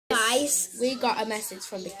guys, we got a message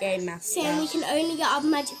from the game master saying we can only get our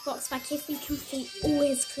magic box back if we complete all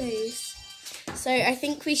his clues. So I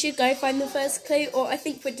think we should go find the first clue, or I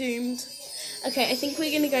think we're doomed. Okay, I think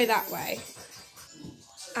we're going to go that way.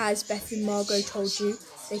 As Beth and Margot told you,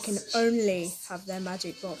 they can only have their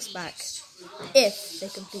magic box back if they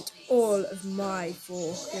complete all of my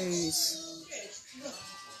 4 clues.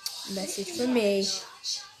 Message from me.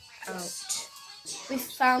 Out. We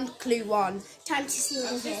found clue 1. Time to see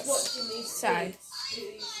what it is. So,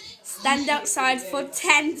 stand outside for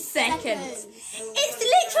 10 seconds. It's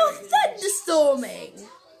literal thunderstorming.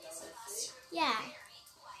 Yeah.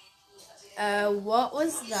 What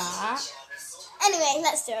was that? Anyway,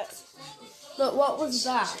 let's do it. Look, what was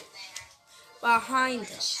that? Behind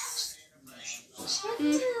us.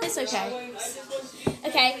 It's okay.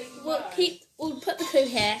 Okay, we'll put the clue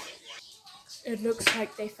here. It looks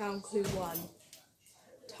like they found clue 1.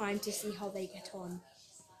 Time to see how they get on.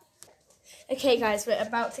 Okay guys, we're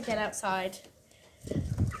about to get outside.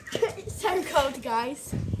 It's so cold,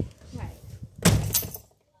 guys. Right.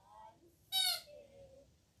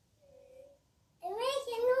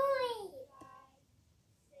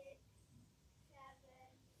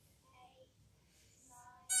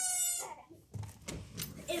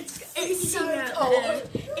 It's so cold.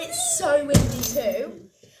 It's so windy too.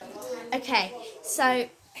 Okay, so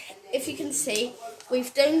if you can see,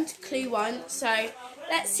 we've done clue 1, so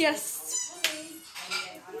let's just...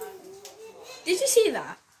 Did you see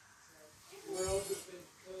that?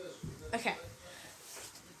 Okay,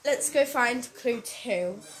 let's go find clue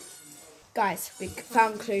 2. Guys, we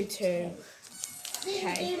found clue 2.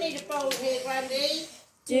 Okay. You need a bowl here, Brandy.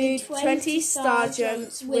 Do 20 star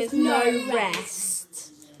jumps with no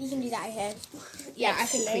rest. You can do that here. Yeah, I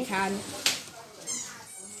think we can.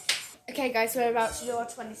 Okay guys, we're about to do our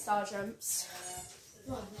 20 star jumps.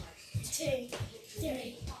 1, 2,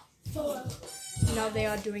 3, 4. Now they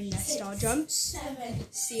are doing their star jumps.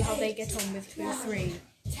 7. See how they get on with clue 3.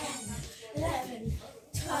 10, 11,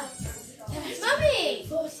 12, Mummy!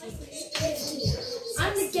 14, 15,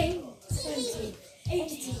 I'm the game. 17,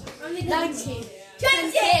 18, I'm the 19,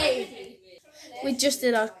 20! We just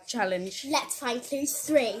did our challenge. Let's find clue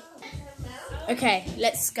 3. Okay,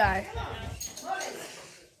 let's go.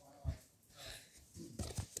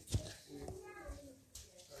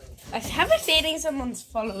 I have a feeling someone's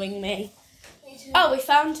following me. Oh, we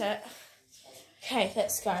found it. Okay,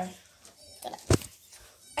 let's go.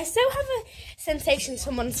 I still have a sensation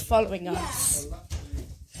someone's following us.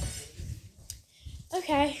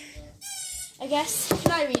 Okay. I guess,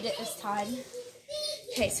 can I read it this time?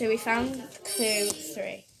 Okay, so we found clue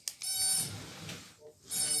 3.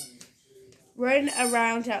 Run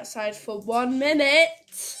around outside for 1 minute.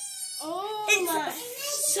 Oh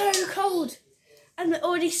It's so cold. And we're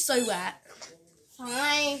already so wet.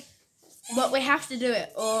 Fine. But we have to do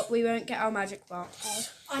it or we won't get our magic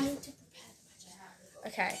box. I need to prepare the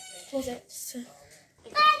magic. Okay. Pause it.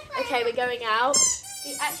 Okay, we're going out.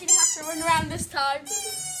 We actually have to run around this time.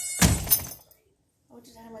 Oh,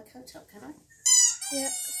 did I have my coat up, can I?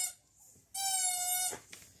 Yeah.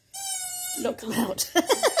 Not come out.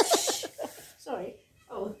 Sorry.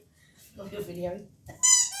 Oh, got your video.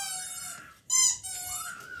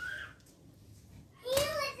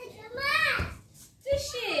 Is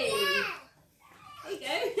she? There you go.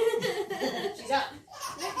 She's up.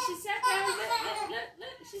 Look, she sat down. Look.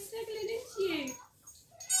 She's snuggling into you.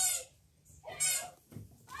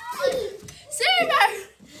 Zero!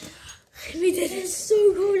 We did it. It's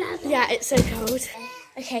so cold out there. Yeah, it's so cold.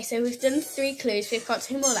 Okay, so we've done 3 clues. We've got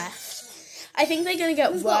 2 more left. I think they're going to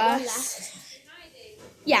get We've worse. got 1 left.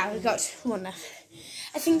 Yeah, we've got 1 left.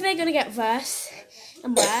 I think they're going to get worse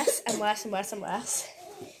and worse and worse and worse and worse.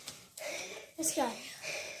 Let's go.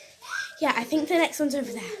 Yeah, I think the next one's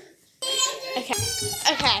over there. Okay,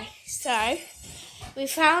 so we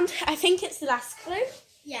found, I think it's the last clue.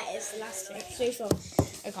 Yeah, it's the last clue. Clue 4.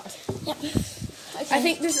 Oh god. Yep. Okay. I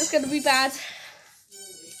think this is going to be bad.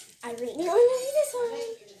 I really want to do this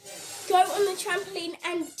one. Go on the trampoline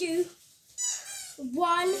and do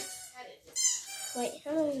 1. Wait,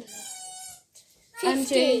 how many? And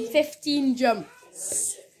do 15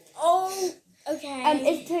 jumps. Oh, okay.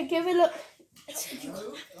 If to give a look.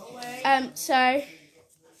 So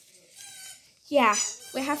yeah,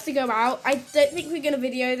 we have to go out. I don't think we're gonna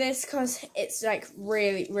video this because it's like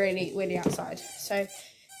really, really, really outside. So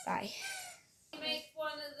bye.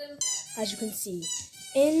 As you can see,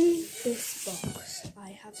 in this box,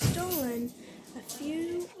 I have stolen a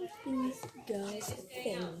few of these girls'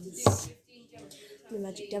 things. The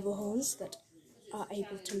magic devil horns that are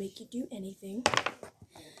able to make you do anything.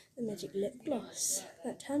 The magic lip gloss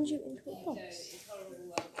that turns you into a boss.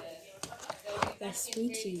 their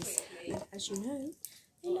sweeties. And as you know,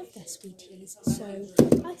 they love their sweeties, so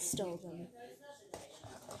I stole them.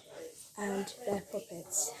 And their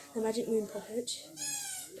puppets. The magic moon puppet,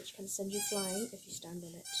 which can send you flying if you stand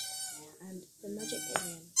on it. And the magic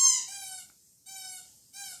alien,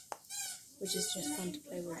 which is just fun to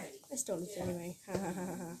play with. I stole it anyway.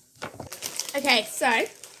 Okay, so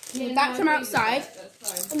we're back from outside.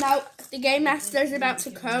 Now the game master is about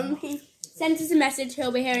to come. He sent us a message.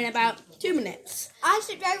 He'll be here in about 2 minutes. I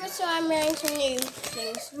should over so I'm wearing some new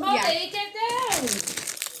things. Molly, get down!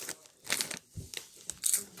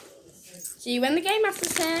 See you when the game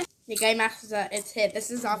master's here. The game master is here. This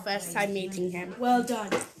is our first time meeting him. Well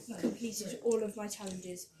done. You completed all of my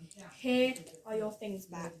challenges. Here are your things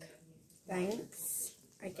back. Thanks,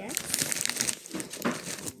 I guess.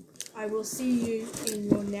 I will see you in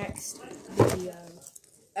your next video.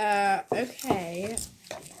 Okay.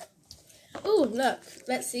 Oh, look.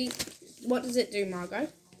 Let's see. What does it do, Margot?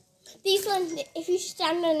 These ones, if you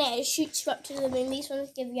stand on it, it shoots you up to the moon. These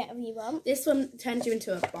ones give you whatever you want. This one turns you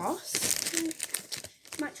into a boss.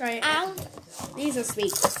 Might try it. And These are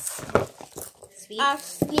sweets. Sweet. our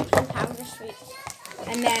sleeping powder sweets.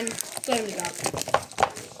 And then glow in the dark.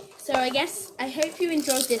 So I guess I hope you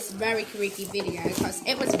enjoyed this very creepy video because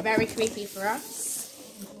it was very creepy for us.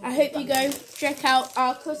 I hope you go check out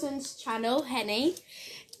our cousin's channel, Henny.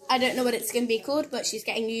 I don't know what it's going to be called, but she's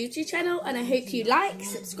getting a YouTube channel, and I hope you like,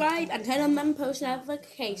 subscribe, and turn on them post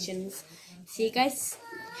notifications. See you guys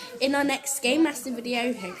in our next Game Master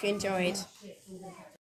video. Hope you enjoyed.